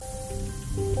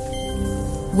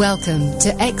Welcome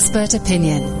to Expert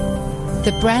Opinion,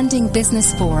 the branding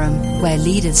business forum where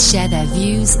leaders share their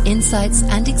views, insights,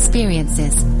 and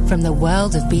experiences from the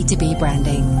world of B2B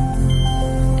branding.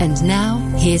 And now,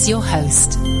 here's your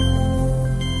host.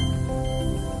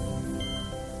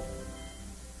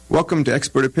 Welcome to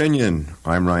Expert Opinion.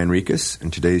 I'm Ryan Rikas,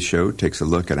 and today's show takes a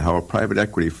look at how a private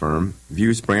equity firm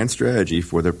views brand strategy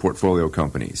for their portfolio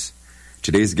companies.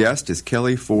 Today's guest is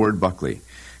Kelly Ford Buckley,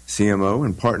 CMO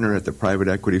and partner at the private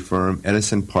equity firm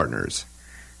Edison Partners.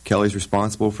 Kelly's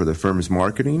responsible for the firm's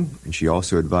marketing, and she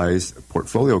also advised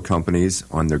portfolio companies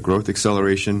on their growth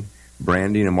acceleration,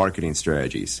 branding, and marketing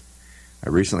strategies.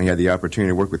 I recently had the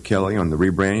opportunity to work with Kelly on the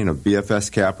rebranding of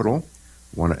BFS Capital,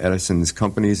 one of Edison's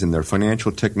companies in their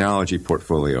financial technology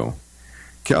portfolio.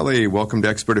 Kelly, welcome to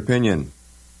Expert Opinion.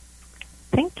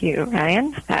 Thank you,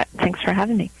 Ryan. Thanks for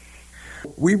having me.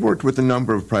 We've worked with a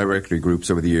number of private equity groups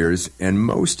over the years, and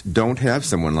most don't have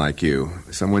someone like you,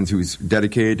 someone who's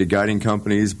dedicated to guiding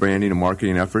companies' branding and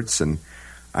marketing efforts. And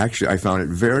actually, I found it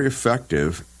very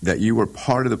effective that you were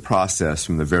part of the process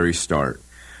from the very start,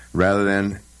 rather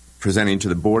than presenting to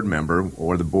the board member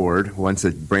or the board once a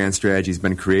brand strategy has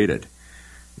been created.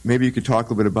 Maybe you could talk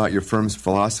a little bit about your firm's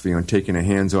philosophy on taking a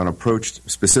hands-on approach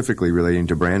specifically relating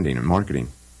to branding and marketing.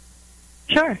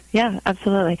 Sure. Yeah,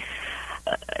 absolutely.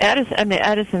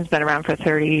 Edison's been around for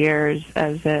 30 years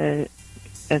as a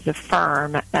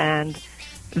firm, and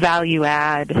value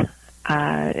add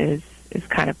is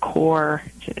kind of core.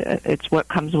 It's what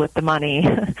comes with the money.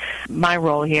 My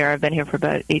role here, I've been here for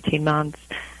about 18 months,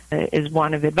 is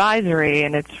one of advisory,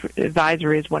 and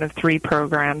advisory is one of three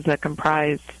programs that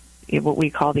comprise what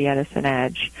we call the Edison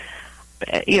Edge.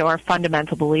 Our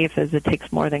fundamental belief is it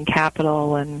takes more than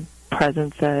capital and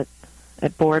presence at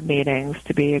board meetings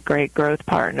to be a great growth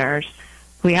partners.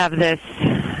 We have this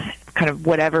kind of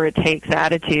whatever it takes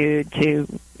attitude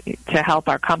to help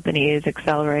our companies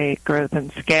accelerate growth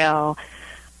and scale.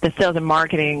 The sales and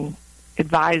marketing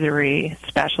advisory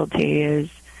specialty is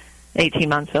 18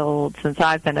 months old since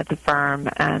I've been at the firm,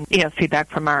 and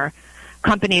feedback from our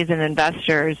companies and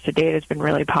investors to date has been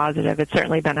really positive. It's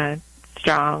certainly been a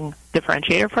strong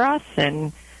differentiator for us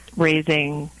in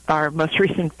raising our most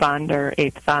recent fund, our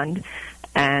eighth fund.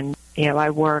 And,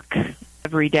 I work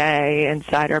every day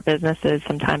inside our businesses,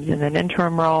 sometimes in an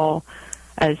interim role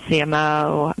as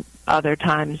CMO, other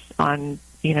times on,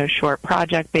 short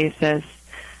project basis.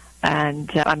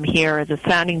 And I'm here as a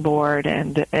sounding board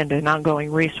and an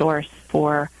ongoing resource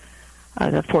for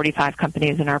the 45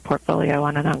 companies in our portfolio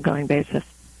on an ongoing basis.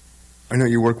 I know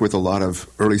you work with a lot of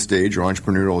early-stage or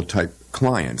entrepreneurial-type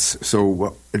clients. So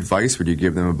what advice would you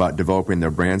give them about developing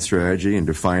their brand strategy and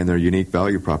defining their unique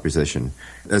value proposition?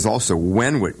 As also,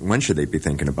 when should they be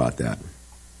thinking about that?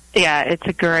 Yeah, it's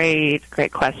a great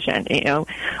question.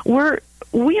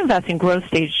 We invest in growth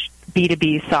stage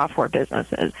B2B software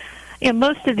businesses.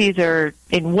 Most of these are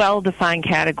in well-defined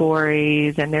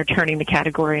categories, and they're turning the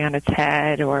category on its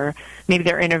head, or maybe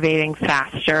they're innovating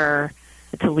faster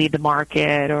to lead the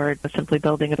market, or simply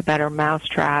building a better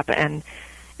mousetrap. And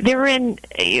we're in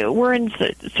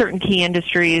certain key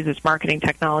industries. It's marketing,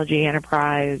 technology,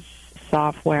 enterprise,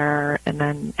 software, and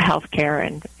then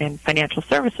healthcare and financial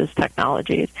services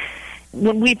technologies.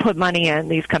 When we put money in,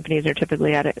 these companies are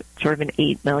typically at a sort of an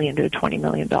 $8 million to a $20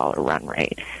 million run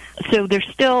rate. So they're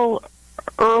still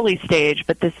early stage,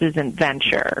 but this isn't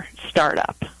venture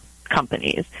startup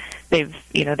companies. They've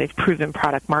proven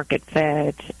product market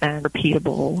fit and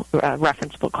repeatable,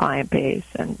 referenceable client base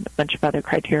and a bunch of other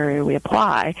criteria we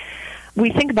apply.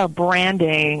 We think about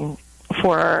branding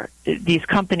for these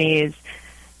companies.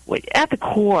 At the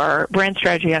core, brand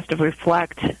strategy has to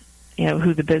reflect,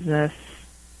 who the business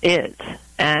is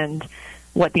and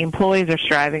what the employees are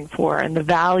striving for and the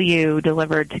value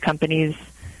delivered to companies'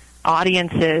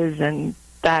 audiences, and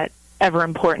that ever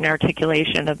important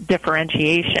articulation of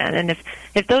differentiation. And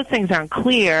if those things aren't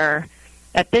clear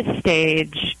at this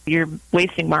stage, you're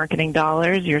wasting marketing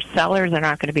dollars, your sellers are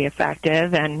not going to be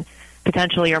effective, and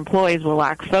potentially your employees will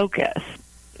lack focus.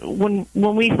 When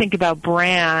we think about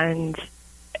brand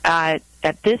at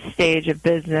this stage of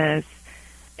business,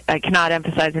 I cannot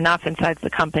emphasize enough inside the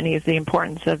companies the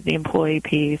importance of the employee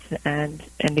piece and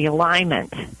the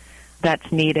alignment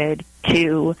that's needed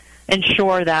to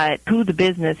ensure that who the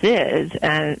business is,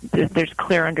 and there's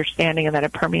clear understanding of that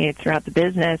it permeates throughout the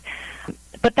business.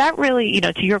 But that really,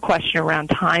 to your question around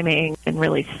timing and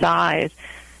really size,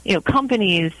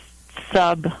 companies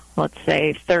sub, let's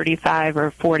say, 35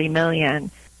 or 40 million,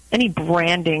 any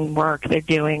branding work they're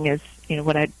doing is,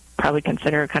 what I'd probably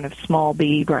consider kind of small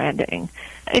B branding.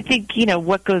 I think,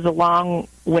 what goes along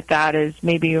with that is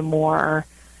maybe a more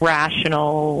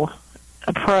rational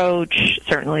approach.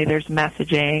 Certainly there's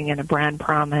messaging and a brand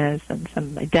promise and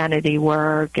some identity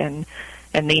work, and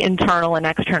the internal and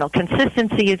external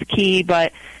consistency is key,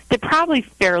 but they're probably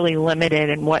fairly limited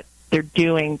in what they're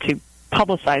doing to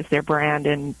publicize their brand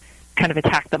and kind of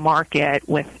attack the market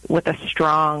with a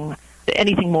strong,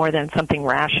 anything more than something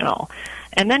rational.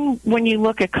 And then when you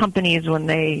look at companies when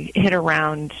they hit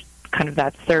around kind of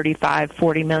that $35,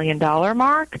 $40 million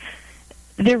mark,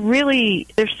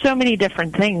 there's so many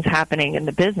different things happening in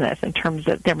the business in terms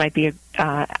of there might be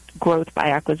a growth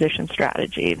by acquisition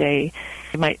strategy.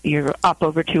 You're up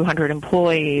over 200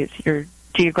 employees, you're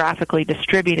geographically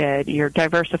distributed, you're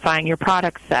diversifying your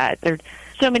product set. There's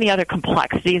so many other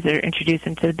complexities that are introduced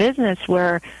into the business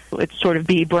where it's sort of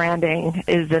branding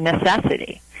is a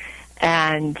necessity.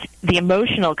 And the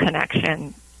emotional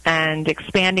connection and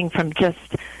expanding from just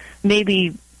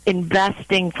maybe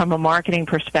investing from a marketing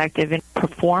perspective in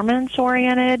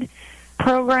performance-oriented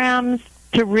programs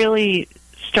to really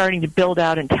starting to build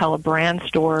out and tell a brand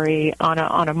story on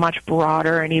a much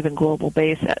broader and even global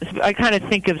basis. I kind of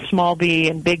think of small B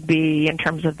and big B in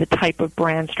terms of the type of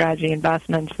brand strategy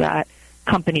investments that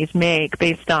companies make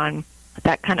based on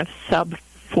that kind of sub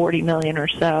 40 million or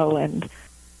so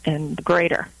and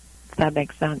greater, if that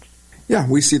makes sense. Yeah,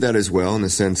 we see that as well in the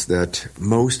sense that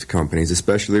most companies,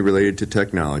 especially related to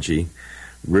technology,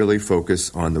 really focus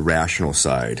on the rational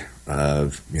side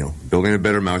of, building a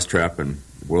better mousetrap and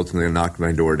the world's going to knock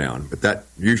my door down. But that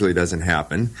usually doesn't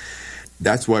happen.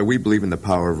 That's why we believe in the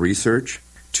power of research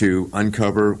to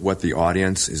uncover what the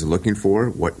audience is looking for,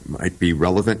 what might be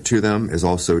relevant to them, is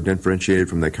also differentiated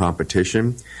from the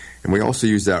competition. And we also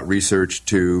use that research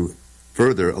to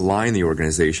further align the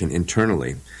organization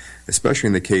internally. Especially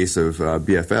in the case of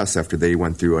BFS, after they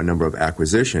went through a number of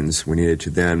acquisitions, we needed to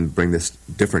then bring this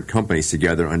different companies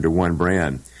together under one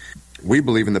brand. We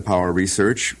believe in the power of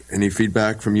research. Any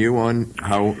feedback from you on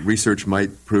how research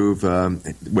might prove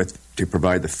to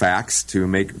provide the facts to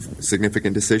make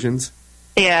significant decisions?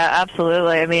 Yeah,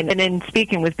 absolutely. I mean, and in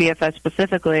speaking with BFS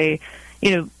specifically,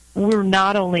 we're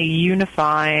not only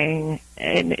unifying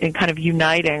and kind of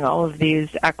uniting all of these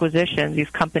acquisitions, these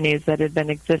companies that had been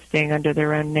existing under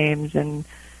their own names and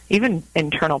even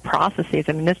internal processes.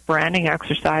 I mean, this branding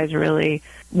exercise really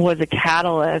was a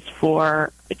catalyst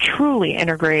for truly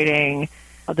integrating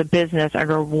the business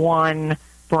under one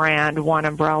brand, one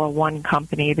umbrella, one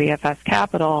company, BFS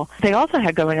Capital. They also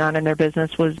had going on in their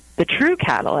business was the true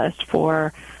catalyst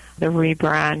for the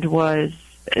rebrand was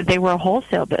they were a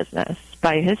wholesale business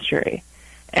by history,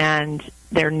 and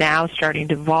they're now starting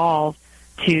to evolve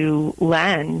to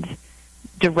lend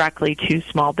directly to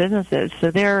small businesses.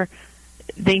 So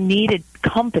they needed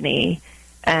company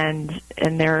and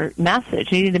their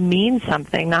message needed to mean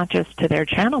something, not just to their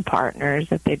channel partners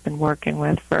that they've been working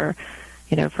with for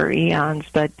eons,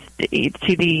 but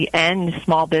to the end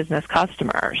small business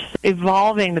customers.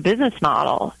 Evolving the business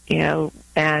model,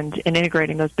 and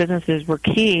integrating those businesses were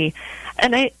key.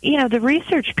 And the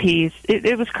research piece,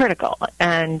 it was critical.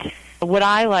 And what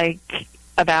I like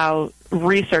about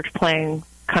research playing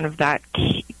kind of that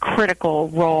key, critical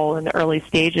role in the early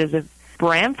stages of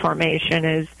brand formation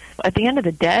is, at the end of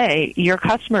the day, your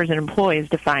customers and employees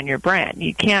define your brand.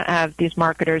 You can't have these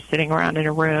marketers sitting around in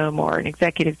a room or an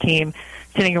executive team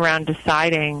sitting around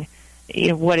deciding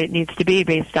what it needs to be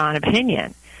based on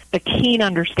opinion. A keen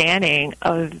understanding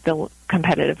of the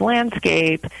competitive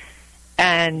landscape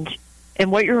and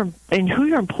who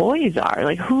your employees are,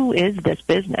 like who is this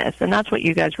business, and that's what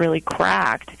you guys really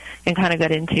cracked and kind of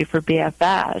got into for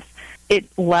BFS. It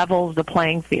levels the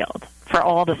playing field for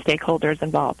all the stakeholders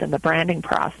involved in the branding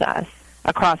process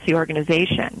across the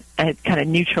organization. And it kind of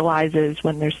neutralizes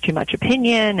when there's too much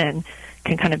opinion and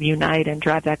can kind of unite and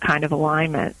drive that kind of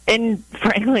alignment. And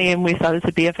frankly, and we saw this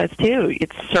at BFS too,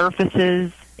 it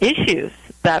surfaces issues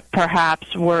that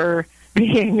perhaps were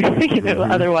being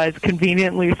otherwise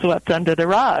conveniently swept under the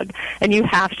rug, and you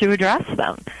have to address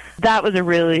them. That was a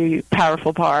really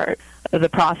powerful part of the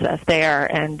process there,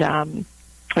 and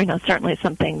certainly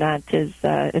something that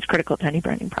is critical to any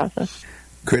branding process.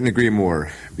 Couldn't agree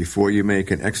more. Before you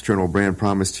make an external brand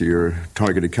promise to your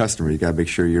targeted customer, you got to make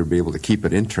sure you'll be able to keep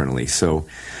it internally. So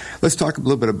let's talk a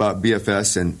little bit about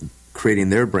BFS and creating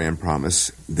their brand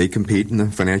promise. They compete in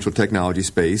the financial technology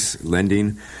space,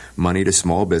 lending money to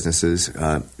small businesses.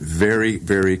 Very,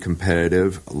 very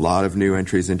competitive. A lot of new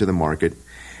entries into the market.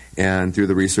 And through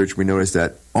the research, we noticed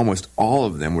that almost all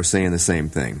of them were saying the same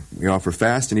thing. We offer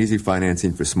fast and easy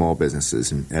financing for small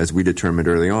businesses. And as we determined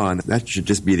early on, that should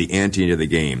just be the ante of the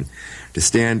game. To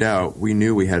stand out, we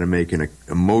knew we had to make an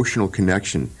emotional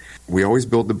connection We always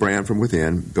build the brand from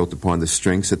within, built upon the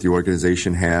strengths that the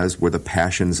organization has, where the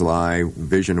passions lie,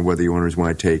 vision of where the owners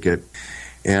want to take it,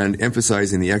 and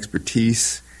emphasizing the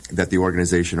expertise that the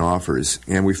organization offers.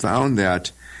 And we found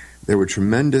that there were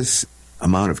tremendous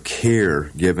amount of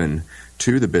care given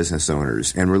to the business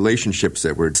owners and relationships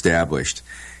that were established.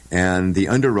 And the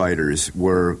underwriters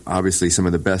were obviously some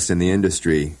of the best in the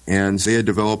industry, and they had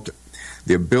developed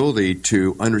the ability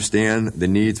to understand the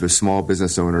needs of a small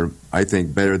business owner, I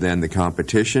think, better than the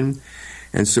competition.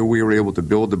 And so we were able to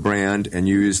build the brand and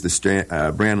use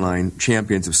the brand line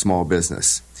Champions of Small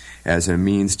Business as a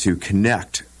means to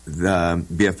connect the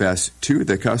BFS to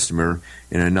the customer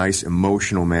in a nice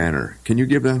emotional manner. Can you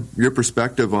give your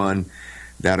perspective on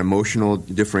that emotional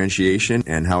differentiation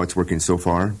and how it's working so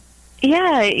far?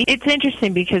 Yeah, it's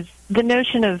interesting because the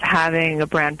notion of having a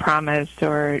brand promise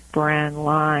or brand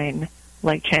line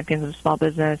like Champions of Small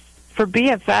Business, for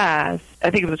BFS, I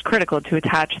think it was critical to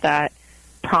attach that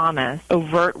promise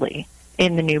overtly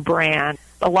in the new brand.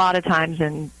 A lot of times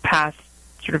in past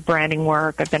sort of branding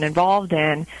work I've been involved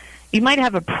in, you might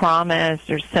have a promise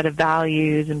or set of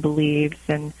values and beliefs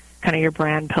and kind of your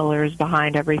brand pillars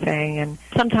behind everything, and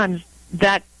sometimes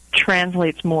that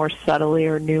translates more subtly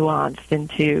or nuanced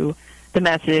into the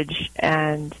message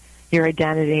and your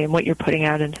identity and what you're putting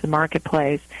out into the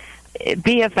marketplace.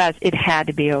 BFS, it had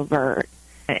to be overt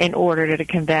in order to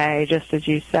convey, just as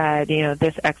you said,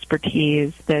 this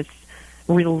expertise, this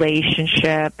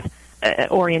relationship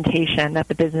orientation that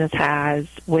the business has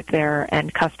with their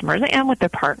end customers and with their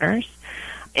partners,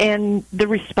 and the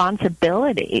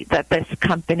responsibility that this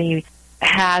company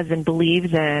has and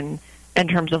believes in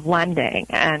terms of lending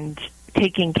and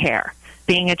taking care,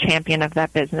 being a champion of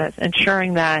that business,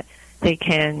 ensuring that they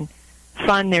can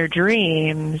fund their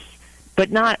dreams but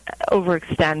not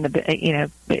overextend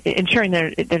ensuring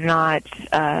they're not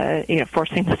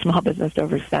forcing the small business to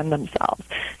overextend themselves.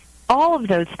 All of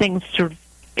those things sort of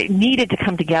needed to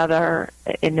come together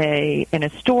in a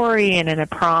story and in a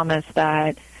promise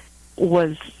that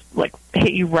was like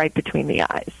hit you right between the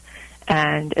eyes.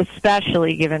 And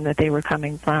especially given that they were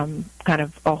coming from kind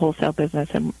of a wholesale business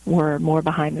and were more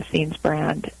behind-the-scenes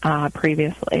brand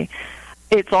previously.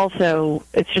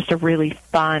 It's just a really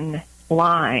fun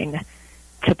line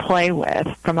to play with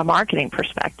from a marketing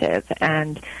perspective.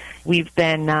 And we've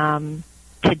been,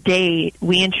 to date,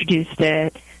 we introduced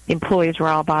it. The employees were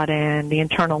all bought in. The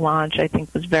internal launch, I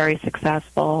think, was very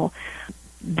successful.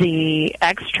 The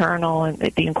external and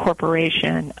the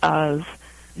incorporation of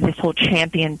this whole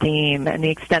champion theme and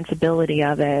the extensibility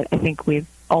of it, I think we've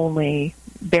only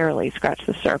barely scratched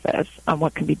the surface on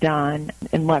what can be done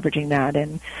in leveraging that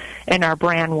in our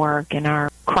brand work, in our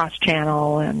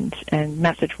cross-channel and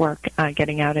message work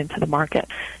getting out into the market.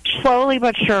 Slowly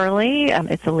but surely,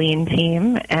 it's a lean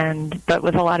team, but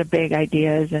with a lot of big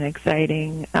ideas and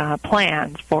exciting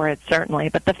plans for it, certainly.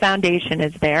 But the foundation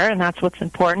is there, and that's what's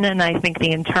important, and I think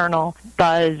the internal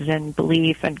buzz and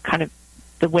belief and kind of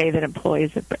the way that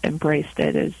employees have embraced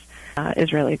it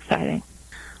is really exciting.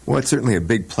 Well, it's certainly a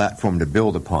big platform to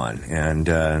build upon, and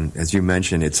as you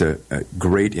mentioned, it's a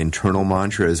great internal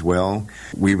mantra as well.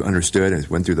 We've understood, as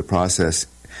went through the process,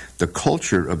 the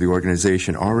culture of the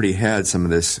organization already had some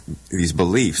of these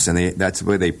beliefs, and that's the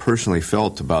way they personally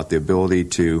felt about the ability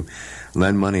to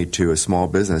lend money to a small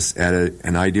business at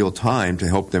an ideal time to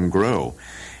help them grow.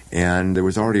 And there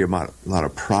was already a lot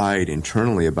of pride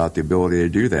internally about the ability to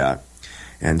do that.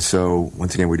 And so,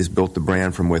 once again, we just built the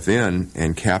brand from within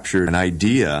and captured an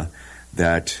idea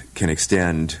that can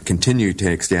continue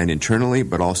to extend internally,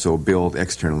 but also build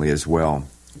externally as well.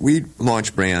 We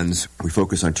launch brands. We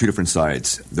focus on two different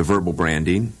sides. The verbal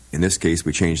branding. In this case,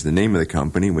 we changed the name of the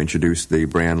company. We introduced the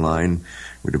brand line.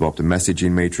 We developed a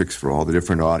messaging matrix for all the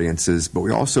different audiences. But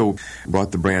we also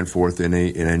brought the brand forth in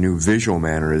a new visual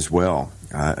manner as well,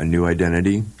 a new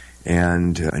identity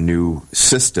and a new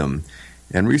system.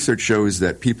 And research shows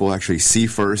that people actually see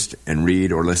first and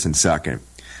read or listen second.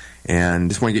 And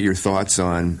just want to get your thoughts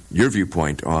on your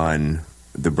viewpoint on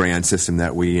the brand system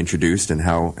that we introduced and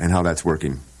how that's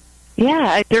working.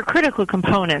 Yeah, they're critical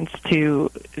components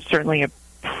to certainly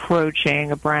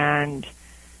approaching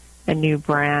a new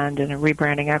brand and a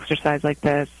rebranding exercise like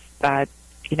this, that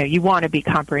you want to be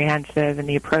comprehensive in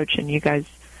the approach, and you guys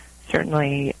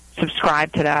certainly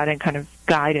subscribe to that and kind of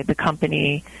guided the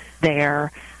company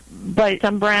there. But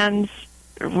some brands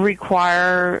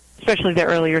require, especially the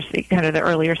earlier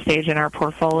stage in our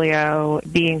portfolio,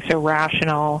 being so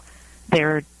rational,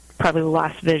 they're probably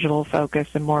less visual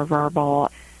focused and more verbal.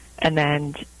 And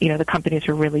then, the companies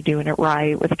who are really doing it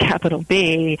right with a capital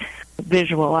B,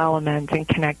 visual element and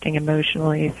connecting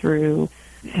emotionally through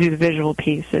through the visual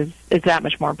piece is that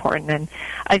much more important. And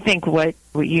I think what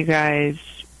you guys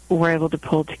were able to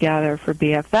pull together for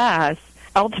BFS,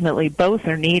 ultimately both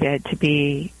are needed to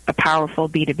be a powerful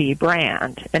B2B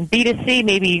brand. And B2C,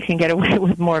 maybe you can get away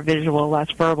with more visual, less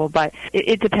verbal, but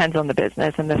it depends on the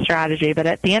business and the strategy. But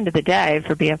at the end of the day,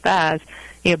 for BFS,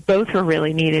 both are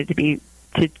really needed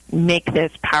to make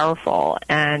this powerful.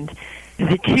 And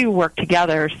the two work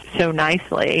together so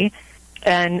nicely.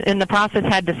 And in the process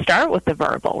had to start with the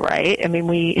verbal, right? I mean,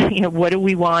 what do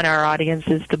we want our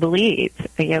audiences to believe?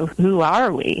 Who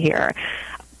are we here?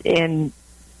 In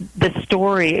the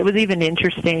story, it was even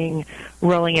interesting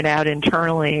rolling it out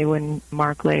internally when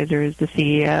Mark Glazer, who's the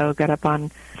CEO, got up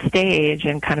on stage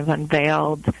and kind of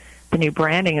unveiled the new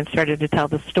branding and started to tell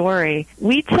the story.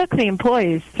 We took the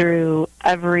employees through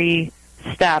every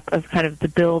step of kind of the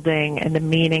building and the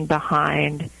meaning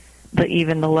behind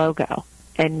even the logo.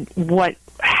 And what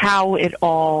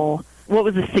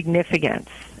was the significance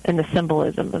and the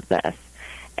symbolism of this.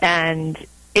 And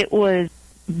it was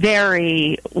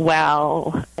very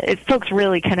folks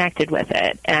really connected with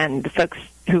it. And the folks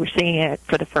who were seeing it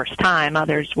for the first time,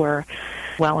 others were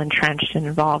well entrenched and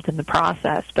involved in the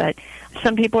process. But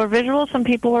some people are visual, some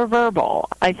people are verbal.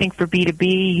 I think for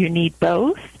B2B, you need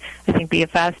both. I think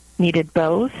BFS needed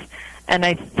both. And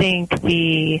I think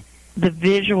the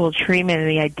visual treatment and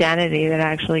the identity that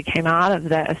actually came out of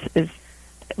this is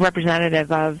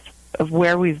representative of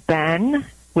where we've been,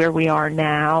 where we are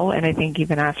now, and I think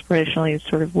even aspirationally is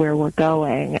sort of where we're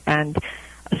going, and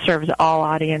serves all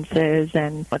audiences.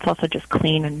 And it's also just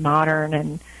clean and modern,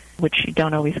 and which you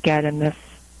don't always get in this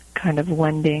kind of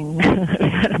lending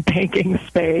banking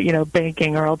space,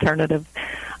 banking or alternative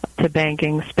to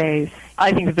banking space.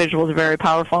 I think the visuals are very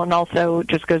powerful, and also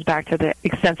just goes back to the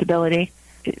extensibility,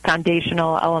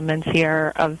 foundational elements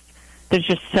here of there's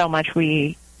just so much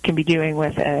we can be doing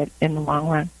with it in the long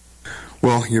run.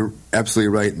 Well, you're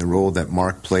absolutely right in the role that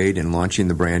Mark played in launching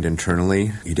the brand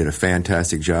internally. He did a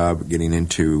fantastic job getting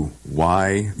into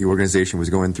why the organization was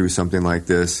going through something like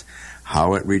this,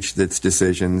 how it reached its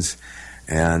decisions,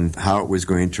 and how it was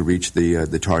going to reach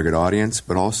the target audience,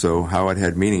 but also how it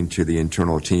had meaning to the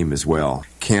internal team as well.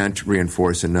 Can't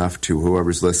reinforce enough to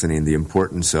whoever's listening the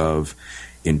importance of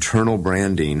internal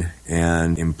branding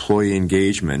and employee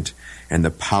engagement and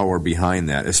the power behind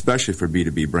that, especially for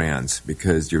B2B brands,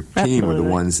 because your team are the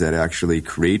ones that actually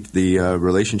create the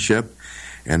relationship,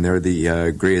 and they're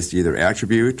the greatest either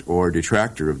attribute or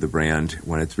detractor of the brand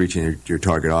when it's reaching your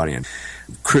target audience.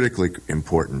 Critically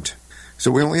important. So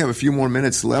we only have a few more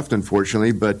minutes left,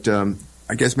 unfortunately, but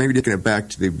I guess maybe taking it back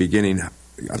to the beginning,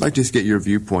 I'd like to just get your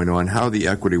viewpoint on how the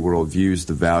equity world views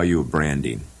the value of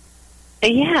branding.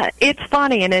 Yeah, it's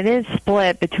funny, and it is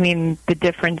split between the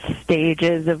different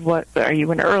stages of what, are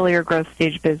you an earlier growth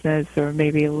stage business or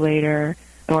maybe later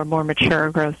or more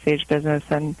mature growth stage business?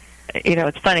 And,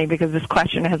 it's funny because this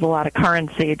question has a lot of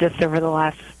currency just over the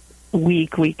last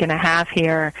week and a half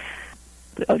here.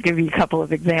 I'll give you a couple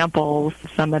of examples to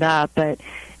sum it up, but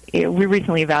we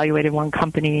recently evaluated one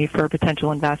company for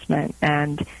potential investment,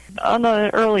 and on the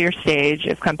earlier stage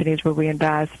of companies where we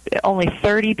invest, only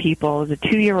 30 people, is a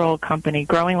 2-year-old company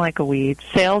growing like a weed,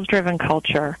 sales-driven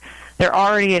culture. They're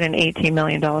already at an $18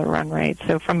 million run rate.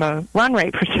 So from a run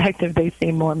rate perspective, they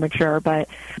seem more mature, but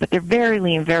they're very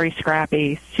lean, very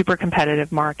scrappy, super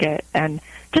competitive market, and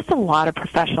just a lot of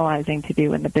professionalizing to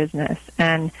do in the business.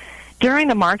 And during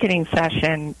the marketing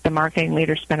session, the marketing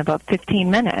leader spent about 15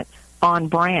 minutes on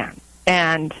brand,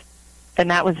 and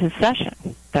that was his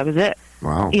session. That was it.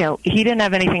 Wow. He didn't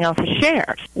have anything else to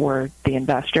share. We're the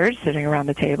investors sitting around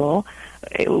the table.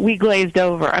 We glazed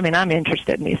over. I mean, I'm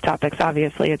interested in these topics.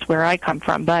 Obviously, it's where I come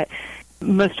from, but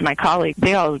most of my colleagues,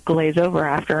 they all glaze over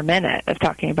after a minute of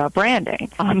talking about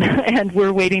branding. And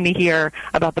we're waiting to hear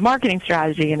about the marketing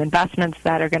strategy and investments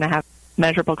that are going to have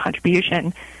measurable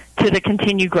contribution to the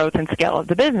continued growth and scale of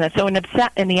the business. So in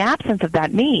the absence of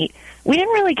that meat, we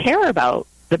didn't really care about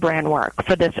the brand work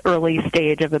for this early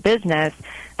stage of a business.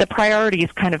 The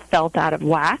priorities kind of felt out of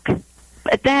whack.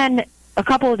 But then a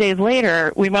couple of days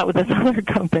later, we met with this other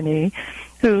company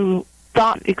who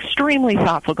thought extremely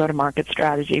thoughtful go-to-market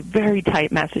strategy, very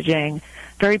tight messaging,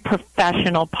 very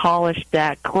professional, polished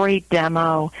deck, great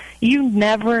demo. You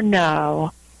never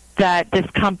know that this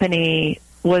company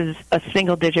was a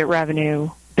single-digit revenue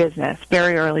business,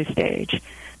 very early stage,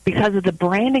 because of the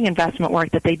branding investment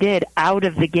work that they did out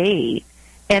of the gate,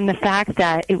 and the fact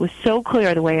that it was so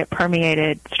clear the way it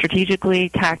permeated strategically,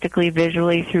 tactically,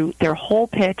 visually through their whole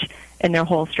pitch and their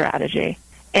whole strategy.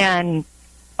 And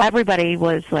everybody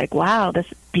was like, wow, this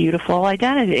beautiful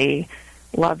identity.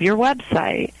 Love your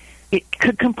website. it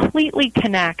could completely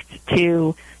connect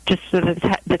to just sort of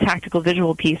the tactical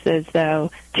visual pieces,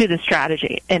 though, to the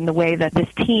strategy in the way that this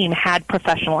team had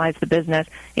professionalized the business,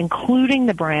 including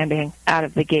the branding out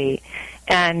of the gate.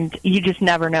 And you just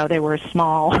never know they were as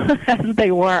small as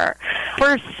they were.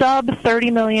 For sub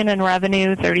 $30 million in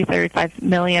revenue, $35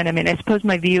 million, I mean, I suppose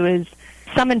my view is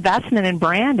some investment in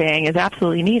branding is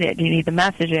absolutely needed. You need the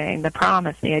messaging, the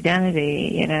promise, the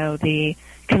identity, the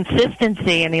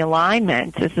consistency and the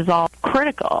alignment. This is all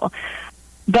critical.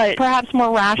 But perhaps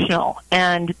more rational,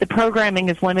 and the programming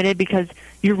is limited because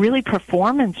you're really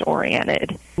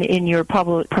performance-oriented in your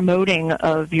public promoting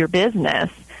of your business,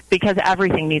 because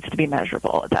everything needs to be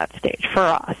measurable at that stage for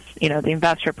us, the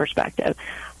investor perspective.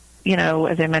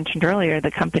 As I mentioned earlier,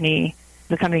 the company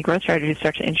growth strategy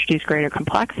starts to introduce greater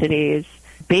complexities.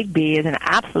 Big B is an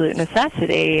absolute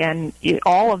necessity, and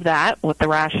all of that with the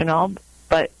rationale,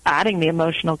 but adding the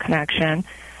emotional connection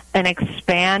and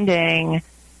expanding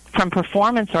from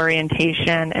performance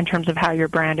orientation in terms of how your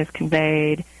brand is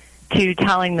conveyed to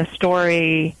telling the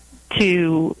story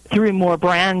through more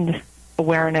brand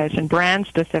awareness and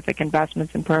brand-specific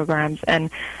investments and programs. And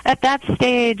at that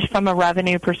stage, from a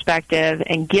revenue perspective,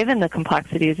 and given the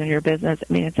complexities in your business,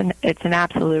 I mean, it's an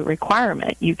absolute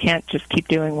requirement. You can't just keep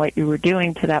doing what you were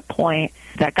doing to that point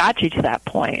that got you to that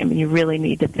point. I mean, you really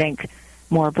need to think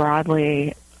more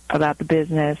broadly about the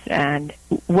business and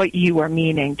what you are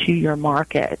meaning to your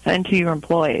markets and to your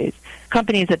employees.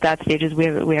 Companies at that stage,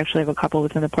 we actually have a couple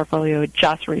within the portfolio who had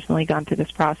just recently gone through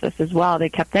this process as well. They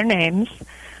kept their names,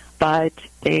 but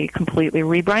they completely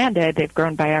rebranded. They've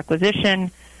grown by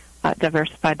acquisition,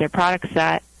 diversified their product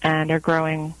set, and are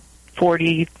growing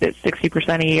 40 to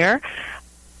 60% a year.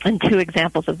 And two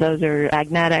examples of those are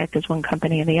Magnetic, is one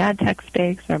company in the ad tech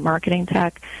space, or marketing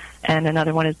tech, and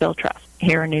another one is Billtrust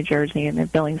here in New Jersey, and they're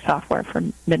billing software for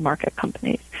mid-market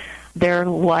companies. They're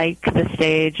like the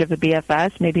stage of a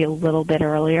BFS, maybe a little bit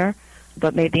earlier,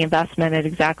 but made the investment at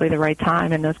exactly the right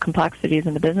time, and those complexities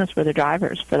in the business were the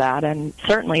drivers for that. And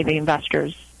certainly the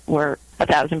investors were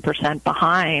 1,000%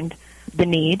 behind the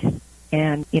need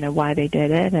and, why they did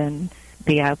it, and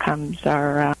the outcomes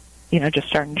are, just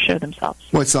starting to show themselves.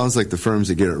 Well, it sounds like the firms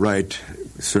that get it right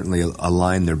certainly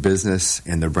align their business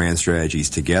and their brand strategies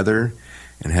together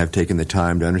and have taken the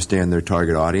time to understand their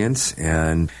target audience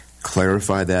and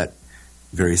clarify that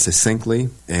very succinctly.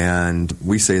 And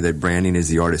we say that branding is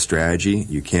the art of strategy.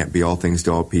 You can't be all things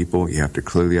to all people. You have to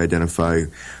clearly identify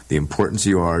the importance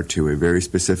you are to a very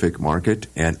specific market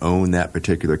and own that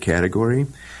particular category.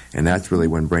 And that's really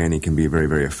when branding can be very,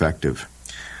 very effective.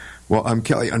 Well,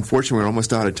 Kelly, unfortunately, we're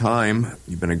almost out of time.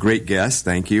 You've been a great guest.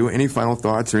 Thank you. Any final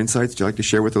thoughts or insights you'd like to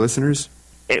share with the listeners?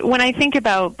 When I think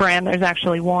about brand, there's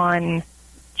actually one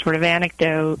sort of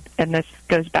anecdote, and this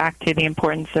goes back to the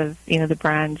importance of, the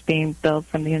brands being built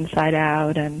from the inside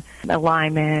out, and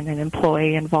alignment and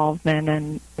employee involvement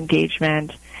and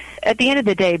engagement. At the end of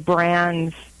the day,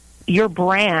 your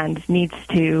brand needs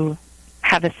to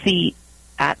have a seat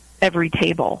at every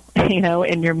table,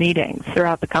 in your meetings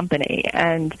throughout the company.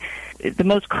 And the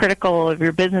most critical of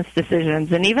your business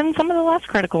decisions, and even some of the less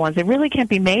critical ones, they really can't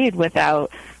be made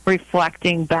without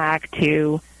reflecting back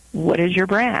to what is your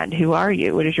brand? Who are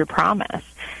you? What is your promise?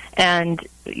 And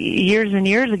years and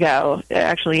years ago,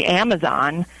 actually,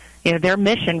 Amazon, their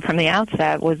mission from the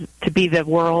outset was to be the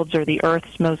world's or the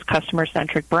Earth's most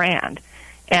customer-centric brand.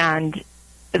 And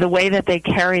the way that they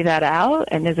carry that out,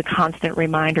 and is a constant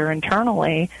reminder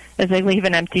internally, is they leave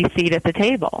an empty seat at the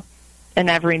table in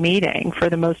every meeting for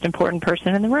the most important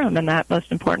person in the room. And that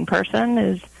most important person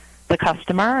is the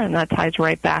customer, and that ties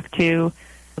right back to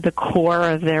the core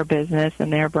of their business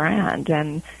and their brand.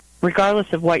 And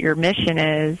regardless of what your mission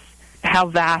is, how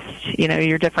vast,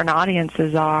 your different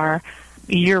audiences are,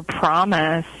 your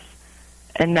promise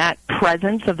and that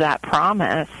presence of that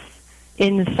promise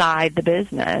inside the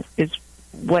business is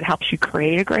what helps you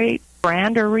create a great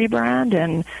brand or rebrand,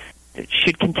 and it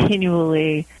should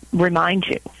continually remind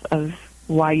you of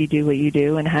why you do what you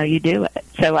do and how you do it.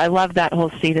 So I love that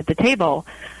whole seat at the table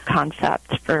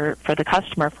concept for the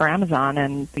customer, for Amazon,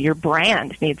 and your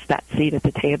brand needs that seat at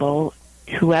the table,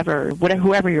 whoever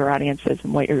your audience is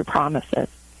and what your promise is.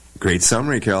 Great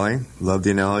summary, Kelly. Love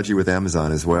the analogy with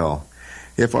Amazon as well.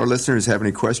 If our listeners have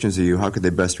any questions of you, how could they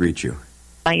best reach you?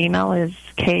 My email is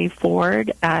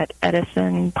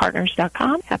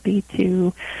kford@edisonpartners.com. Happy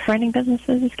to branding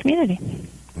businesses as community.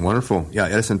 Wonderful. Yeah,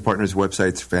 Edison Partners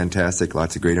website's fantastic.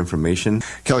 Lots of great information.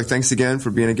 Kelly, thanks again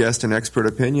for being a guest in Expert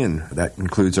Opinion. That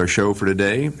concludes our show for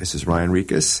today. This is Ryan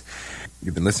Rikas.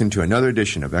 You've been listening to another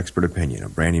edition of Expert Opinion, a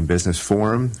branding business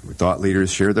forum where thought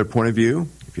leaders share their point of view.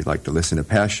 If you'd like to listen to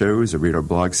past shows or read our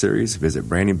blog series, visit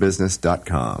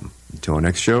brandingbusiness.com. Until our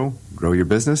next show, grow your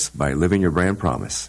business by living your brand promise.